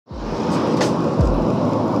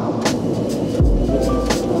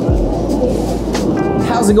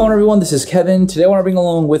it going, everyone? This is Kevin. Today I want to bring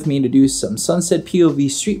along with me to do some sunset POV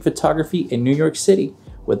street photography in New York City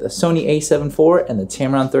with the Sony A7 IV and the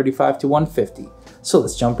Tamron 35-150. So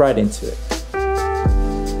let's jump right into it.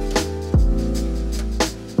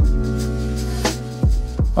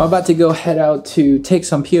 I'm about to go head out to take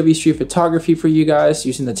some POV street photography for you guys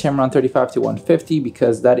using the Tamron 35-150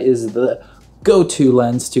 because that is the go-to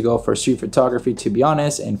lens to go for street photography, to be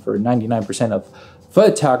honest, and for 99% of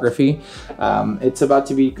photography. It's about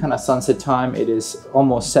to be kind of sunset time. It is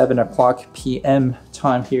almost 7:00 p.m.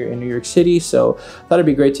 time here in New York City, so thought it'd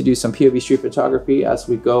be great to do some POV street photography as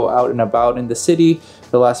we go out and about in the city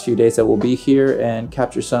for the last few days that we'll be here, and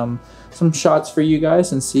capture some shots for you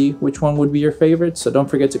guys and see which one would be your favorite. So don't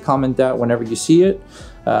forget to comment that whenever you see it,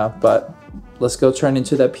 but let's go turn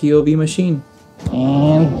into that POV machine.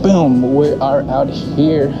 And boom, we are out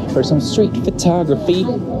here for some street photography.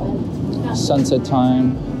 Sunset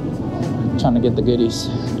time, trying to get the goodies.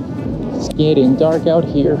 It's getting dark out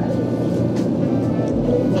here.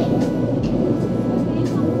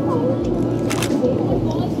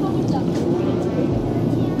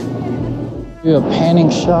 Do a panning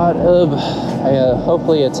shot of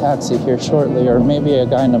hopefully a taxi here shortly, or maybe a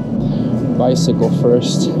guy on a bicycle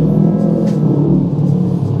first.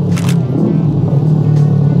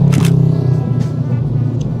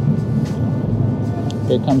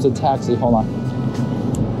 Here comes a taxi, hold on.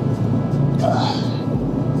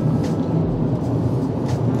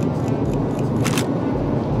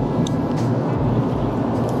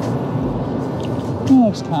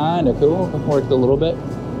 Looks kind of cool. It worked a little bit.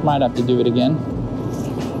 Might have to do it again.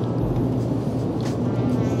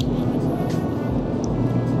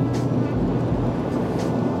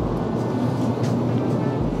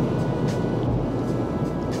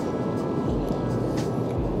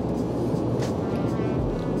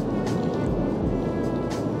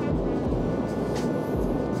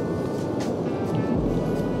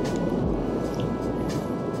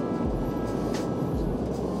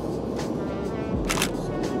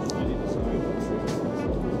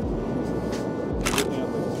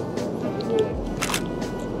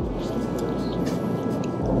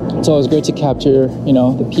 It's always great to capture, you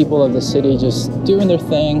know, the people of the city just doing their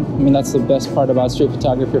thing. I mean, that's the best part about street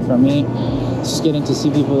photography for me. Just getting to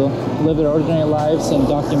see people live their ordinary lives and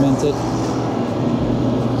document it.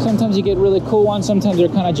 Sometimes you get really cool ones, sometimes they're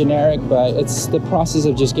kind of generic, but it's the process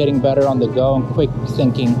of just getting better on the go and quick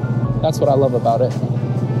thinking. That's what I love about it.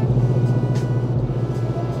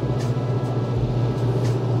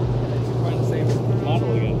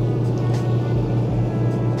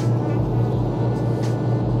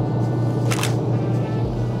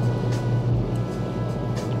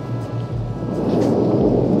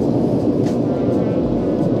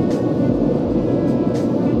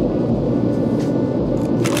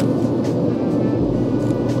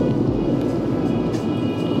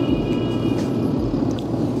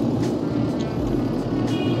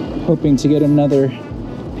 Hoping to get another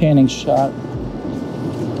panning shot,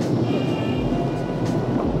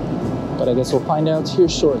 but I guess we'll find out here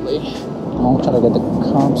shortly. I'll try to get the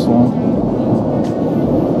comps one.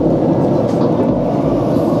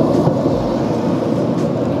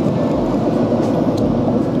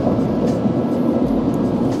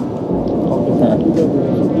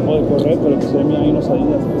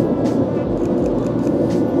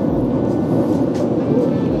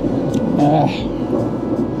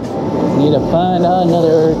 Need to find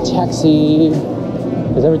another taxi,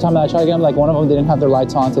 because every time that I try to get them, like one of them didn't have their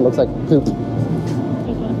lights on, so it looks like poop.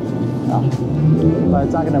 No. But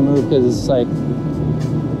it's not gonna move because it's like,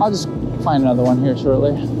 I'll just find another one here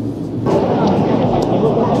shortly.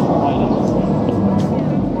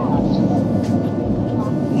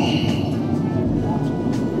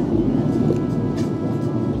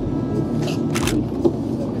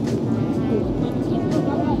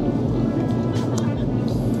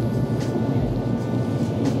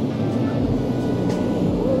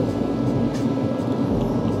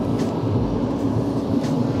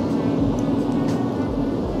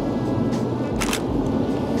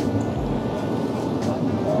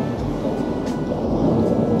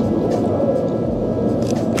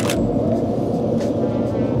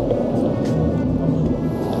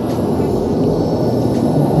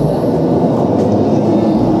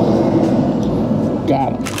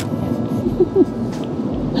 Got him.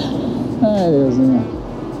 Ay, Dios mío.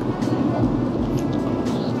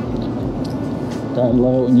 Gotta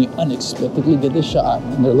love it when you unexpectedly get the shot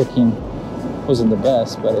and they're looking, wasn't the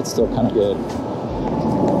best, but it's still kind of good.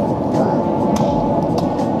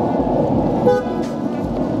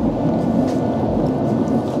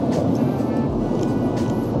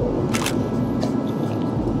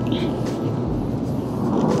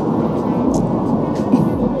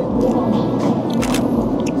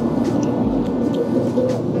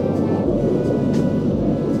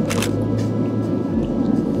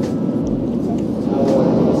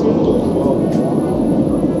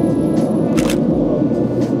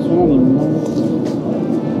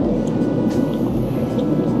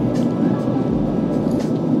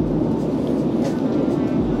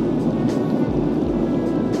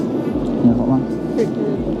 Come on.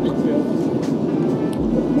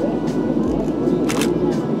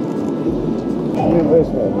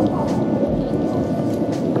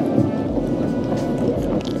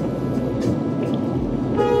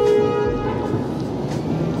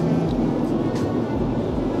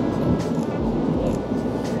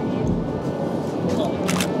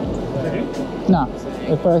 No,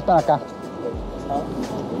 después está acá.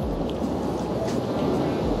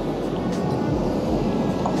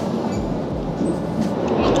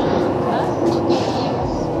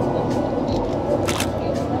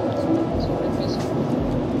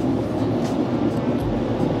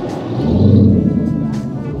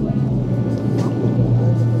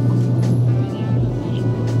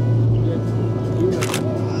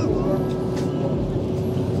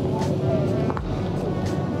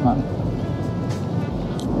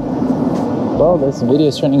 Well, this video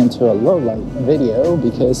is turning into a low light video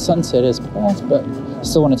because sunset has passed, but I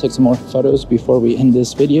still want to take some more photos before we end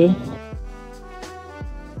this video.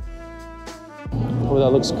 Oh,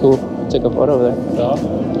 that looks cool. Take a photo over there.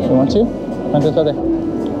 Yeah. You want to? ¿Cuánto sale?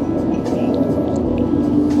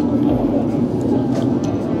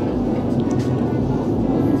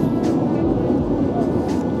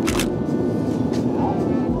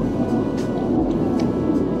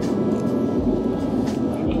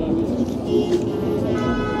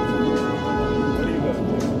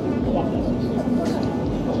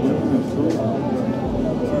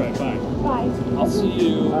 I'll see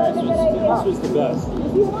you. This was the best.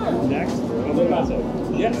 Next?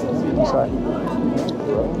 Yes, I'll see you. I'm sorry.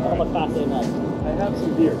 How much fast they next? I have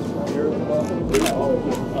some beer.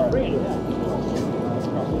 Bring it.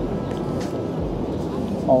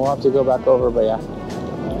 Oh, we'll have to go back over, but yeah.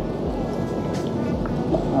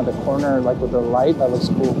 The corner, like with the light, that looks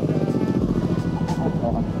cool.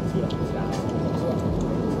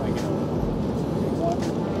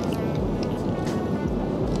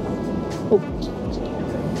 Oh.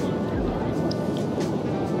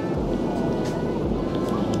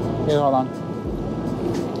 Okay, hold on.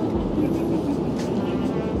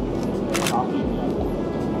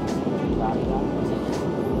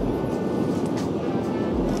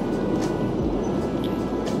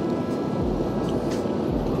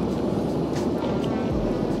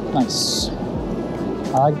 Nice.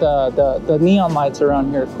 I like the neon lights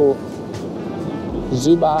around here. Cool.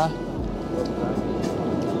 Zuba.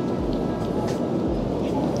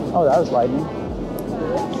 Oh, that was lightning.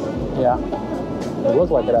 Yeah. It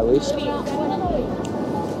looked like it at least. There you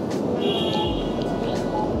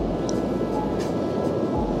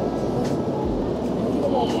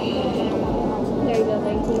go,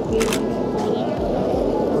 19 Cleveland.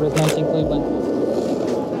 What is 19 Cleveland?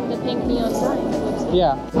 The pink neon sign.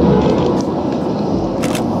 Yeah.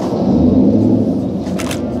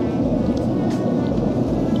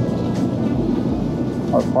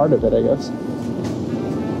 Or part of it, I guess.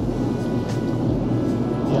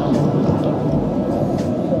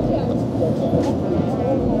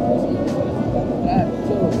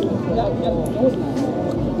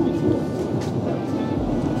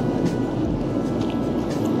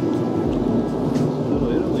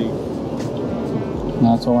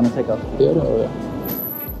 Now, so I want to take a photo of it.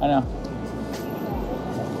 I know.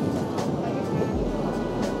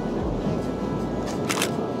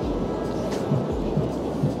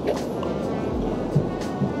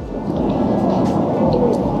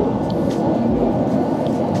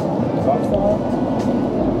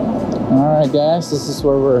 Alright guys, this is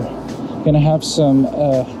where we're gonna have some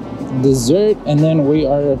dessert and then we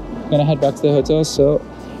are gonna head back to the hotel, so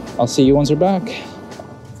I'll see you once we're back.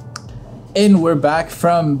 And we're back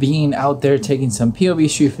from being out there taking some POV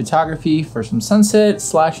street photography for some sunset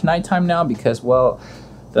 / nighttime now because, well,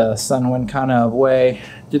 the sun went kind of away.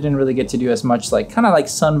 Didn't really get to do as much kind of like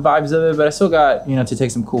sun vibes of it, but I still got, to take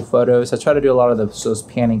some cool photos. I try to do a lot of those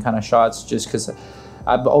panning kind of shots just because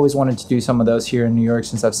I've always wanted to do some of those here in New York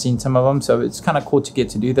since I've seen some of them. So it's kind of cool to get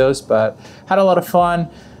to do those, but had a lot of fun.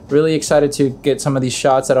 Really excited to get some of these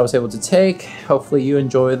shots that I was able to take. Hopefully you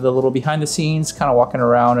enjoy the little behind the scenes, kind of walking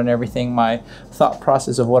around and everything, my thought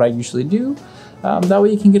process of what I usually do. That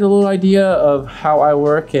way you can get a little idea of how I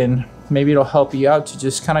work and maybe it'll help you out to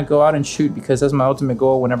just kind of go out and shoot, because that's my ultimate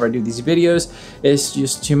goal whenever I do these videos, is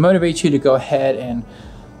just to motivate you to go ahead and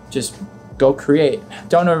just go create.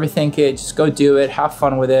 Don't overthink it, just go do it, have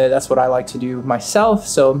fun with it. That's what I like to do myself.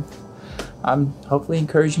 So I'm hopefully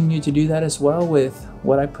encouraging you to do that as well with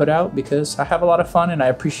what I put out, because I have a lot of fun and I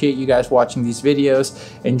appreciate you guys watching these videos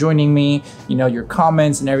and joining me, your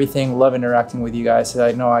comments and everything. Love interacting with you guys.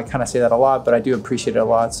 I know I kind of say that a lot, but I do appreciate it a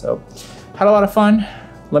lot. So had a lot of fun.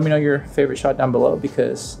 let me know your favorite shot down below,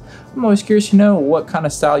 because I'm always curious to know what kind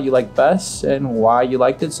of style you like best and why you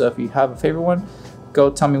liked it. So if you have a favorite one, go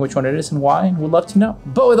tell me which one it is and why, and we'd love to know.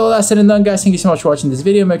 But with all that said and done, guys, thank you so much for watching this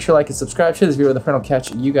video. Make sure to like and subscribe, share this video with a friend. I'll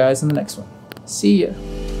catch you guys in the next one. See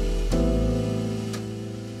ya.